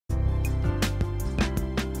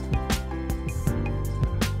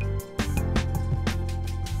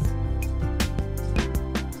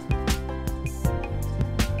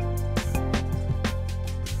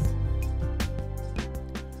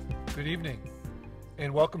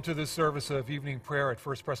and welcome to this service of evening prayer at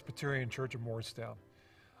First Presbyterian Church of Morristown.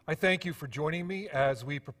 I thank you for joining me as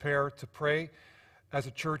we prepare to pray as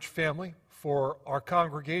a church family for our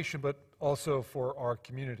congregation, but also for our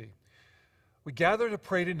community. We gather to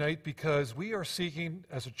pray tonight because we are seeking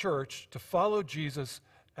as a church to follow Jesus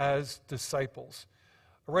as disciples.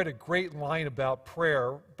 I read a great line about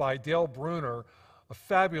prayer by Dale Bruner, a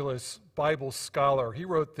fabulous Bible scholar. He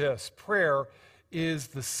wrote this: prayer is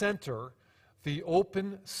the center, the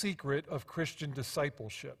open secret of Christian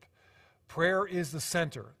discipleship. Prayer is the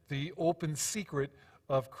center, the open secret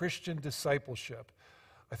of Christian discipleship.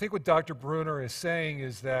 I think what Dr. Bruner is saying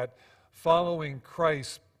is that following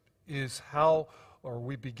Christ is how, or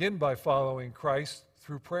we begin by following Christ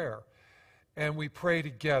through prayer. And we pray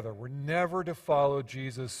together. We're never to follow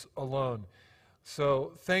Jesus alone.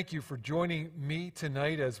 So thank you for joining me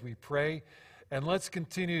tonight as we pray, and let's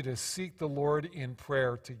continue to seek the Lord in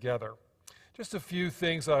prayer together. Just a few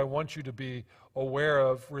things I want you to be aware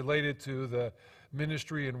of related to the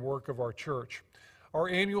ministry and work of our church. Our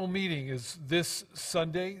annual meeting is this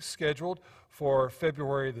Sunday, scheduled for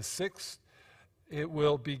February the 6th. It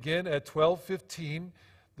will begin at 12:15.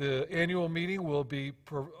 The annual meeting will be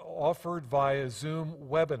offered via Zoom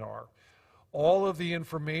webinar. All of the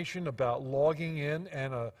information about logging in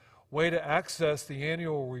and a way to access the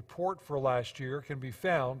annual report for last year can be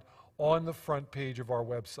found on the front page of our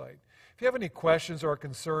website. If you have any questions or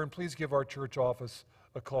concern, please give our church office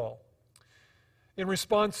a call. In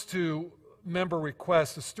response to member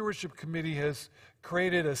requests, the Stewardship Committee has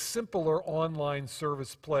created a simpler online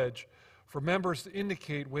service pledge for members to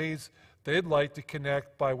indicate ways they'd like to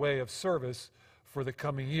connect by way of service for the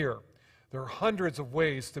coming year. There are hundreds of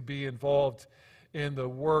ways to be involved in the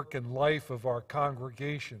work and life of our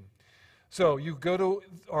congregation. So you go to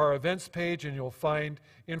our events page and you'll find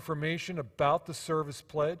information about the service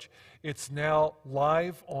pledge. It's now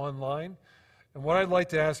live online. And what I'd like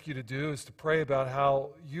to ask you to do is to pray about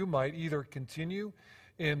how you might either continue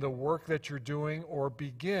in the work that you're doing or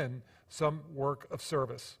begin some work of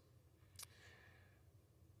service.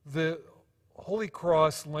 The Holy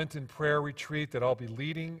Cross Lenten Prayer Retreat that I'll be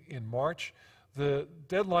leading in March, the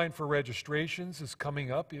deadline for registrations is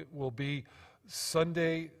coming up. It will be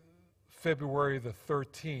Sunday, February the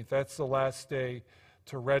 13th. That's the last day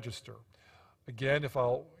to register. Again,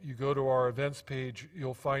 you go to our events page,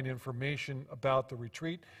 you'll find information about the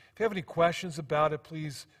retreat. If you have any questions about it,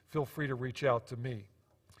 please feel free to reach out to me.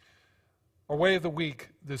 Our way of the week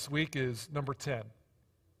this week is number 10.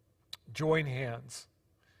 Join hands.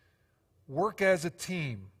 Work as a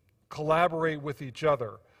team. Collaborate with each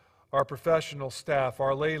other, our professional staff,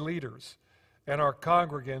 our lay leaders, and our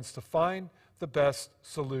congregants to find the best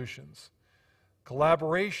solutions.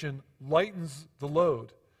 Collaboration lightens the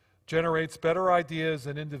load, generates better ideas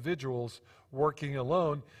than individuals working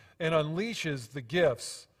alone, and unleashes the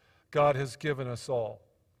gifts God has given us all.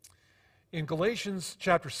 In Galatians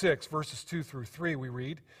chapter 6, verses 2 through 3, we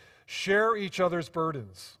read, "Share each other's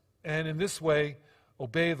burdens, and in this way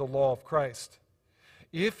obey the law of Christ.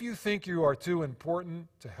 If you think you are too important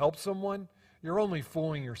to help someone, you're only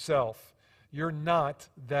fooling yourself. You're not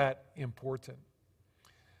that important."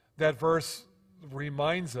 That verse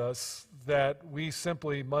reminds us that we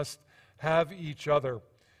simply must have each other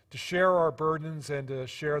to share our burdens and to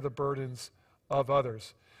share the burdens of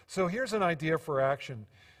others. So here's an idea for action.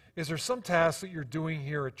 Is there some task that you're doing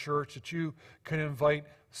here at church that you can invite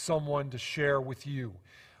someone to share with you?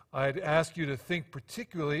 I'd ask you to think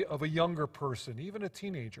particularly of a younger person, even a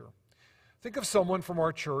teenager. Think of someone from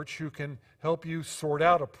our church who can help you sort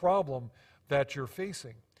out a problem that you're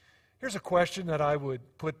facing. Here's a question that I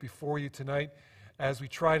would put before you tonight as we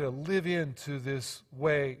try to live into this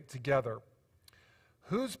way together.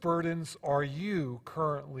 Whose burdens are you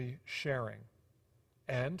currently sharing?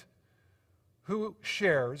 And who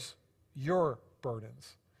shares your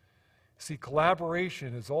burdens? See,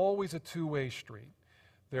 collaboration is always a two-way street.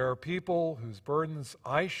 There are people whose burdens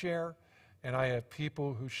I share, and I have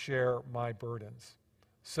people who share my burdens.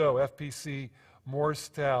 So, FPC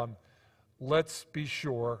Morristown, let's be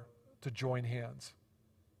sure to join hands.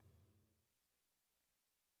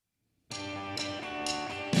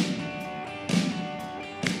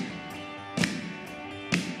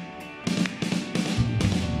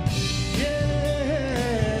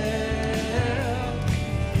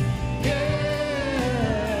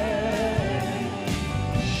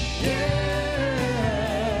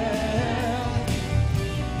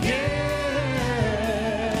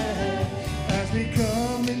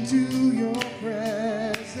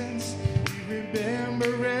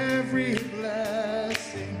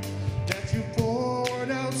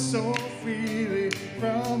 So freely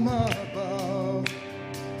from above.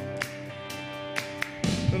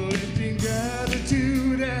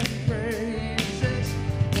 gratitude and praises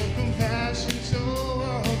for compassion so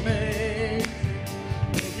amazing.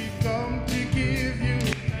 Lord, we've come to give you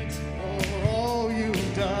thanks for all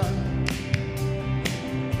you've done.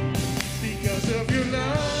 Because of your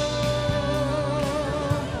love,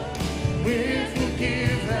 we're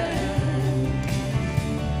forgiven.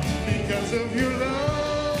 Because of your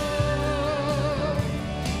love,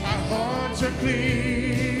 our hearts are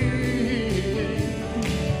clean.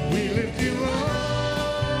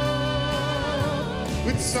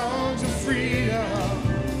 Songs of freedom,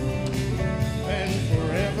 and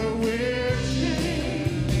forever we're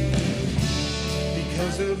changed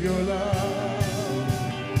because of your love.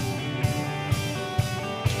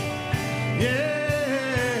 Yeah,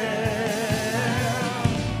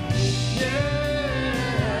 yeah.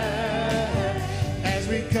 As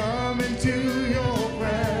we come into your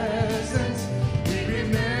presence, we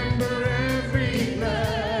remember every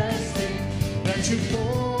blessing that you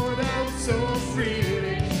poured out so freely.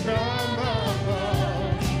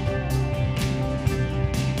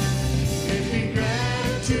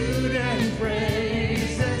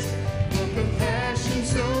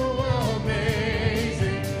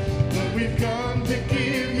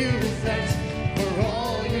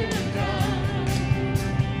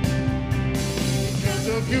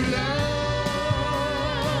 Your love,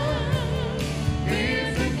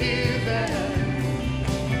 we're forgiven.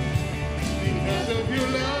 Because of your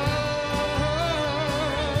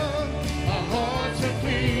love, our hearts are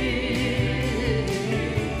clean.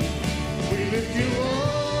 We lift you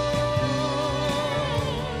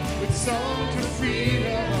up with songs of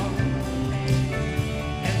freedom,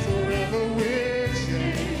 and forever we're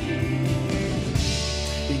changed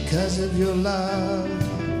because of your love.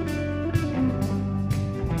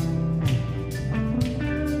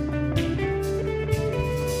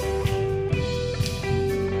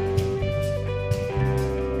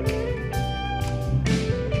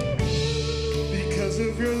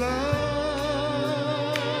 Your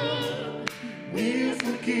love, we're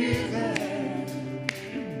forgiven.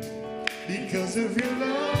 Because of your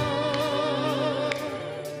love,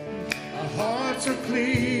 our hearts are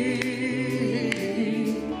clean.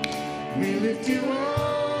 We lift you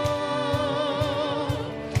up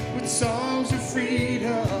with songs of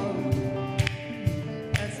freedom,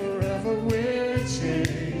 and forever we're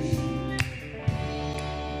changed.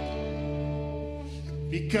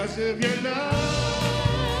 Because of your love,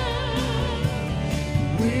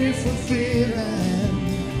 we're fulfilling.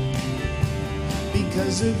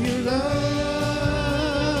 Because of your love,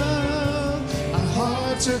 our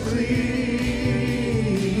hearts are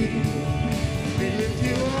clean. We lift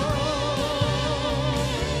you up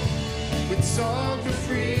with songs of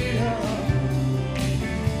freedom,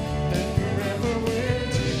 and forever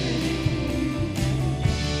we're changed.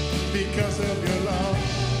 Because of your love.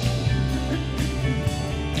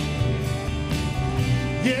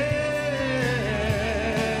 Yeah.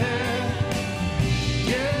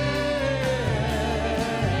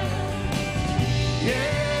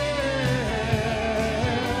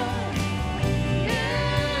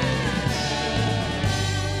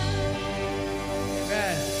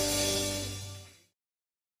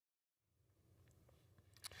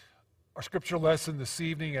 Our scripture lesson this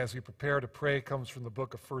evening as we prepare to pray comes from the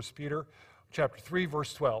book of 1 Peter, chapter 3,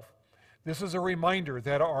 verse 12. This is a reminder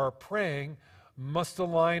that our praying must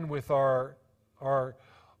align with our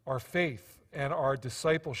faith and our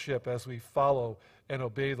discipleship as we follow and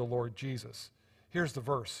obey the Lord Jesus. Here's the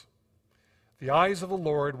verse. The eyes of the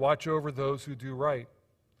Lord watch over those who do right,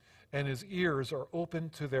 and his ears are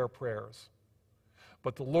open to their prayers.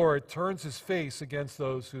 But the Lord turns his face against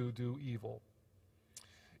those who do evil.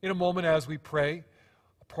 In a moment as we pray,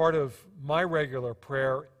 a part of my regular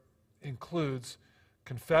prayer includes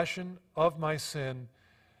confession of my sin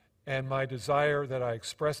and my desire that I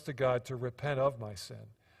express to God to repent of my sin.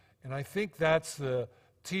 And I think that's the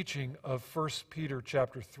teaching of 1 Peter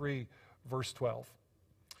chapter 3, verse 12.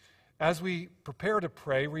 As we prepare to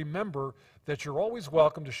pray, remember that you're always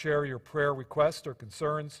welcome to share your prayer requests or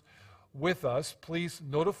concerns with us. Please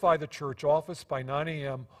notify the church office by 9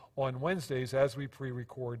 a.m. on Wednesdays as we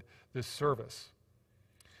pre-record this service.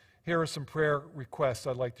 Here are some prayer requests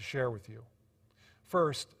I'd like to share with you.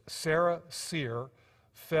 First, Sarah Sear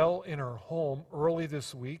fell in her home early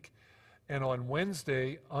this week and on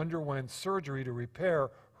Wednesday underwent surgery to repair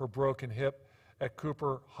her broken hip at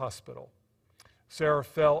Cooper Hospital. Sarah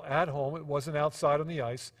fell at home. It wasn't outside on the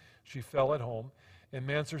ice. She fell at home. And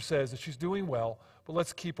Manser says that she's doing well, but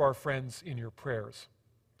let's keep our friends in your prayers.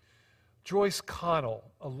 Joyce Connell,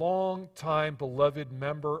 a long-time beloved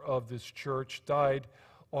member of this church, died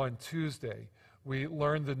on Tuesday we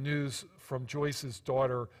learned the news from Joyce's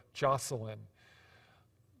daughter, Jocelyn.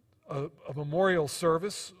 A memorial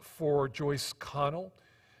service for Joyce Connell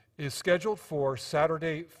is scheduled for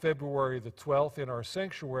Saturday, February the 12th in our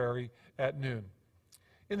sanctuary at noon.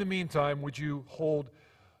 In the meantime, would you hold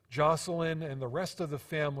Jocelyn and the rest of the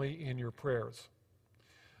family in your prayers?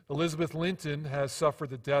 Elizabeth Linton has suffered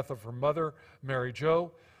the death of her mother, Mary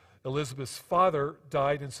Jo. Elizabeth's father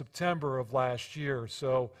died in September of last year,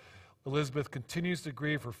 so Elizabeth continues to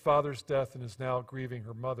grieve her father's death and is now grieving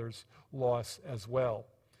her mother's loss as well.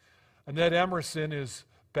 Annette Emerson is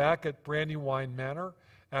back at Brandywine Manor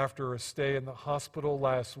after a stay in the hospital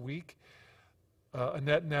last week.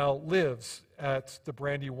 Annette now lives at the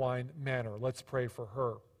Brandywine Manor. Let's pray for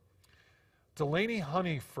her. Delaney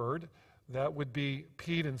Honeyford, that would be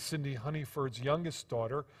Pete and Cindy Honeyford's youngest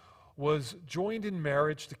daughter, was joined in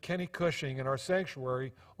marriage to Kenny Cushing in our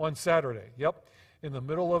sanctuary on Saturday. Yep, in the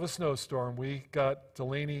middle of a snowstorm, we got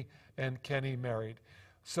Delaney and Kenny married.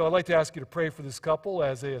 So I'd like to ask you to pray for this couple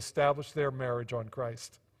as they establish their marriage on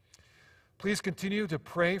Christ. Please continue to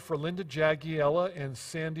pray for Linda Jaggiella and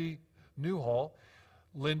Sandy Newhall.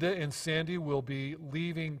 Linda and Sandy will be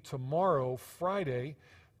leaving tomorrow, Friday,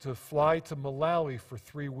 to fly to Malawi for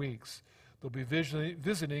 3 weeks. They'll be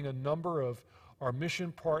visiting a number of our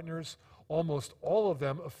mission partners, almost all of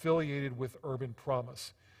them affiliated with Urban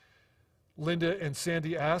Promise. Linda and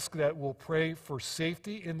Sandy ask that we'll pray for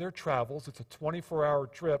safety in their travels. It's a 24-hour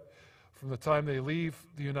trip from the time they leave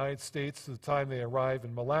the United States to the time they arrive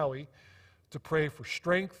in Malawi, to pray for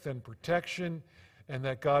strength and protection and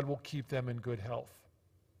that God will keep them in good health.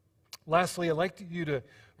 Lastly, I'd like you to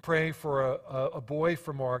pray for a boy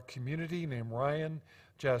from our community named Ryan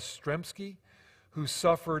Jastremski, who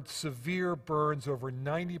suffered severe burns over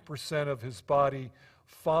 90% of his body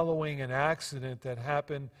following an accident that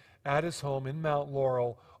happened at his home in Mount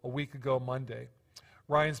Laurel a week ago Monday.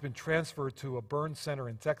 Ryan's been transferred to a burn center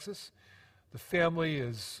in Texas. The family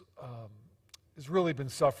has really been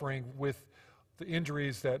suffering with the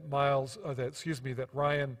injuries that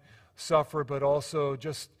Ryan suffered, but also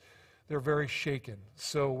just they're very shaken.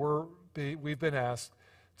 So we've been asked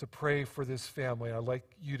to pray for this family. I'd like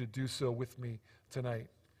you to do so with me tonight.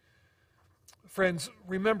 Friends,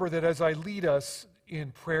 remember that as I lead us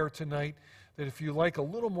in prayer tonight, that if you like a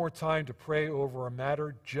little more time to pray over a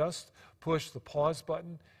matter, just push the pause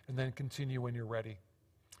button and then continue when you're ready.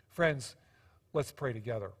 Friends, let's pray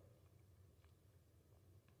together.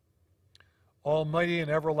 Almighty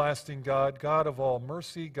and everlasting God, God of all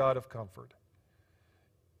mercy, God of comfort,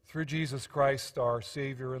 through Jesus Christ, our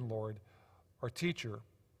Savior and Lord, our teacher,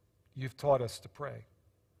 you've taught us to pray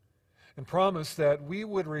and promised that we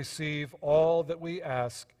would receive all that we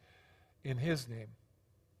ask in his name.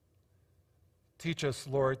 Teach us,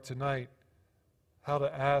 Lord, tonight how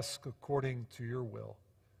to ask according to your will.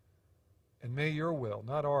 And may your will,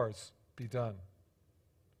 not ours, be done.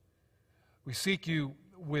 We seek you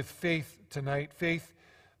with faith tonight, faith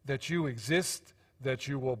that you exist, that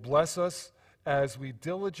you will bless us as we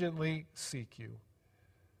diligently seek you.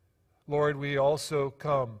 Lord, we also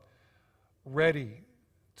come ready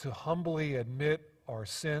to humbly admit our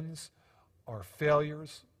sins, our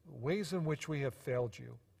failures, ways in which we have failed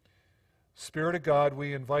you. Spirit of God,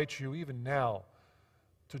 we invite you even now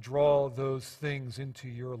to draw those things into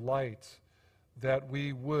your light, that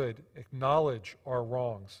we would acknowledge our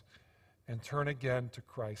wrongs and turn again to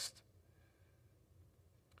Christ.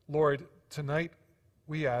 Lord, tonight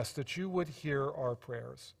we ask that you would hear our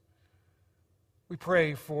prayers. We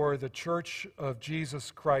pray for the Church of Jesus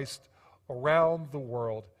Christ around the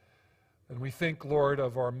world, and we think, Lord,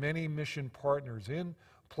 of our many mission partners in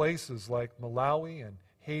places like Malawi and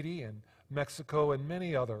Haiti and Mexico and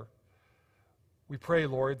many other. We pray,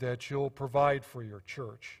 Lord, that you'll provide for your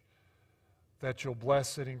church, that you'll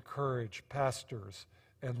bless and encourage pastors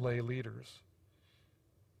and lay leaders.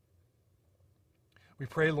 We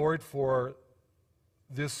pray, Lord, for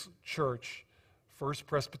this church, First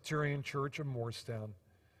Presbyterian Church of Morristown.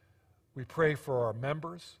 We pray for our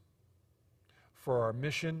members, for our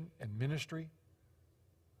mission and ministry.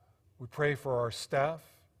 We pray for our staff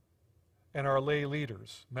and our lay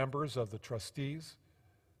leaders, members of the trustees,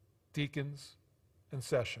 deacons, and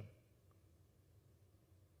session.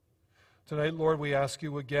 Tonight, Lord, we ask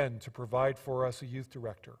you again to provide for us a youth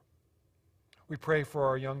director. We pray for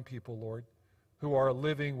our young people, Lord, who are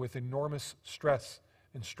living with enormous stress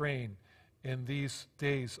and strain in these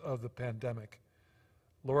days of the pandemic.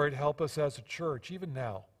 Lord, help us as a church, even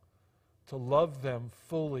now, to love them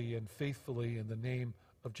fully and faithfully in the name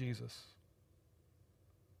of Jesus.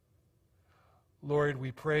 Lord,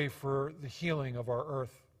 we pray for the healing of our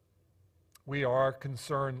earth. We are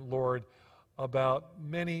concerned, Lord, about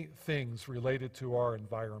many things related to our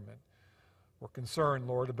environment. We're concerned,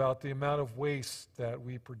 Lord, about the amount of waste that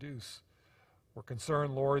we produce. We're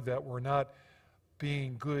concerned, Lord, that we're not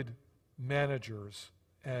being good managers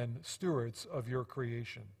and stewards of your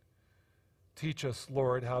creation. Teach us,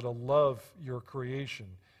 Lord, how to love your creation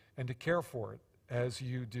and to care for it as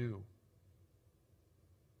you do.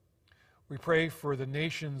 We pray for the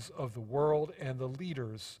nations of the world and the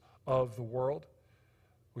leaders of the world.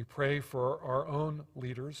 We pray for our own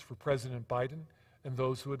leaders, for President Biden and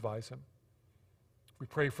those who advise him. We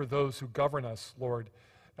pray for those who govern us, Lord,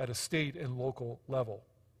 at a state and local level.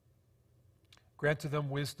 Grant to them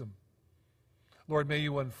wisdom. Lord, may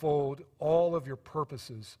you unfold all of your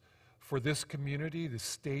purposes for this community, this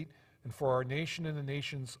state, and for our nation and the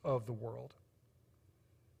nations of the world.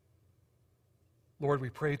 Lord, we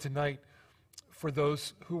pray tonight for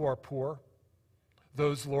those who are poor,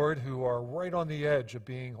 those, Lord, who are right on the edge of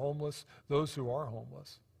being homeless, those who are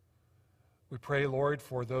homeless. We pray, Lord,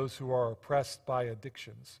 for those who are oppressed by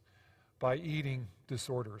addictions, by eating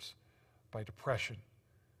disorders, by depression.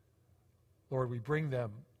 Lord, we bring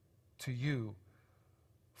them to you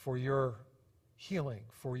for your healing,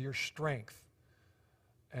 for your strength,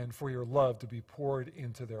 and for your love to be poured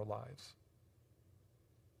into their lives.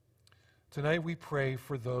 Tonight we pray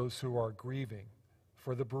for those who are grieving,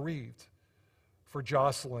 for the bereaved, for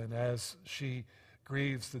Jocelyn as she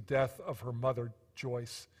grieves the death of her mother,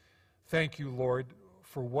 Joyce. Thank you, Lord,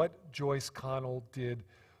 for what Joyce Connell did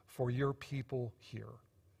for your people here.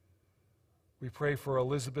 We pray for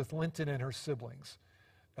Elizabeth Linton and her siblings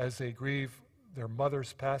as they grieve their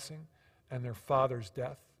mother's passing and their father's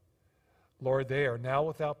death. Lord, they are now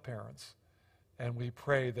without parents, and we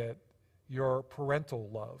pray that your parental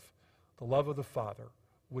love, the love of the Father,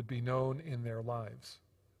 would be known in their lives.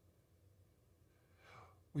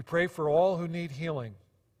 We pray for all who need healing,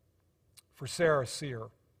 for Sarah Sear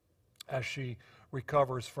as she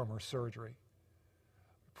recovers from her surgery.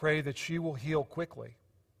 Pray that she will heal quickly.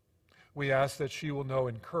 We ask that she will know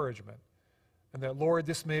encouragement, and that, Lord,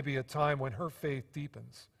 this may be a time when her faith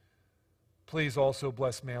deepens. Please also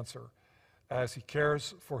bless Manser as he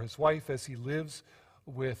cares for his wife, as he lives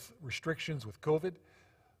with restrictions with COVID.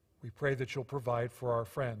 We pray that you'll provide for our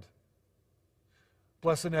friend.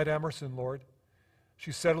 Bless Annette Emerson, Lord.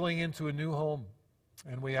 She's settling into a new home,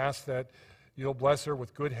 and we ask that you'll bless her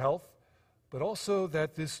with good health, but also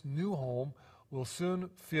that this new home will soon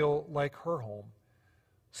feel like her home.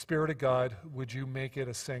 Spirit of God, would you make it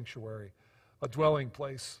a sanctuary, a dwelling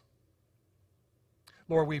place?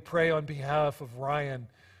 Lord, we pray on behalf of Ryan,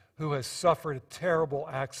 who has suffered a terrible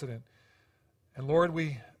accident. And Lord,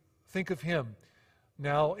 we think of him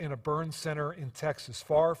now in a burn center in Texas,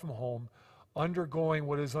 far from home, undergoing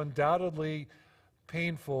what is undoubtedly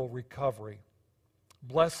painful recovery.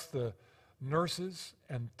 Bless the nurses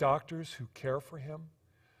and doctors who care for him.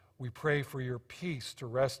 We pray for your peace to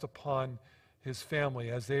rest upon his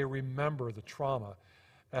family as they remember the trauma,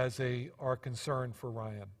 as they are concerned for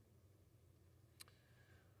Ryan.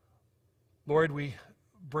 Lord, we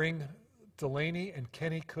bring Delaney and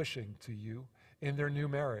Kenny Cushing to you in their new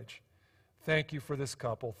marriage. Thank you for this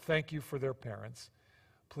couple. Thank you for their parents.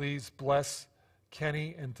 Please bless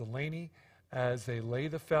Kenny and Delaney as they lay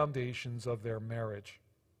the foundations of their marriage.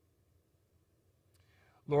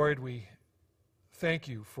 Lord, we thank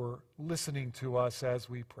you for listening to us as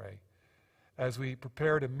we pray. As we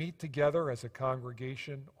prepare to meet together as a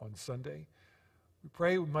congregation on Sunday, we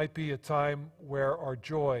pray it might be a time where our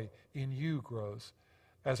joy in you grows,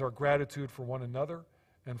 as our gratitude for one another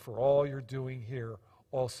and for all you're doing here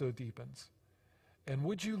also deepens. And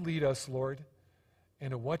would you lead us, Lord,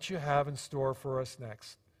 into what you have in store for us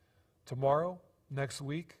next? Tomorrow, next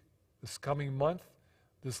week, this coming month,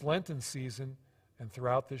 this Lenten season, and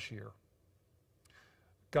throughout this year.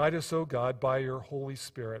 Guide us, O God, by your Holy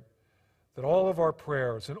Spirit, that all of our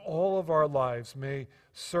prayers and all of our lives may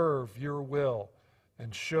serve your will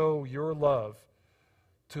and show your love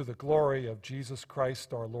to the glory of Jesus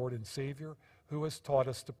Christ, our Lord and Savior, who has taught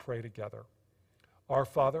us to pray together. Our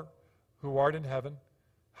Father, who art in heaven,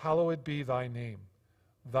 hallowed be thy name.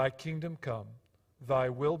 Thy kingdom come, thy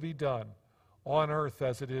will be done, on earth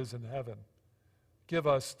as it is in heaven. Give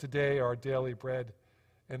us today our daily bread,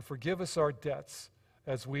 and forgive us our debts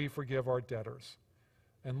as we forgive our debtors.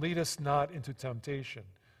 And lead us not into temptation,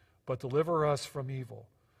 but deliver us from evil.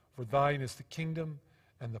 For thine is the kingdom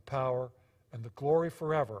and the power and the glory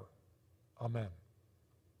forever. Amen.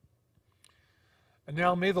 And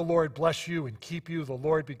now may the Lord bless you and keep you. The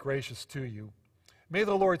Lord be gracious to you. May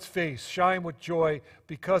the Lord's face shine with joy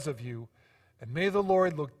because of you. And may the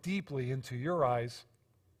Lord look deeply into your eyes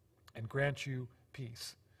and grant you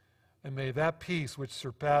peace. And may that peace which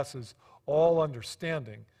surpasses all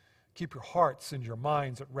understanding keep your hearts and your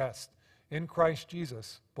minds at rest in Christ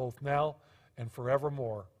Jesus, both now and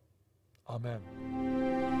forevermore.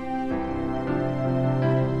 Amen.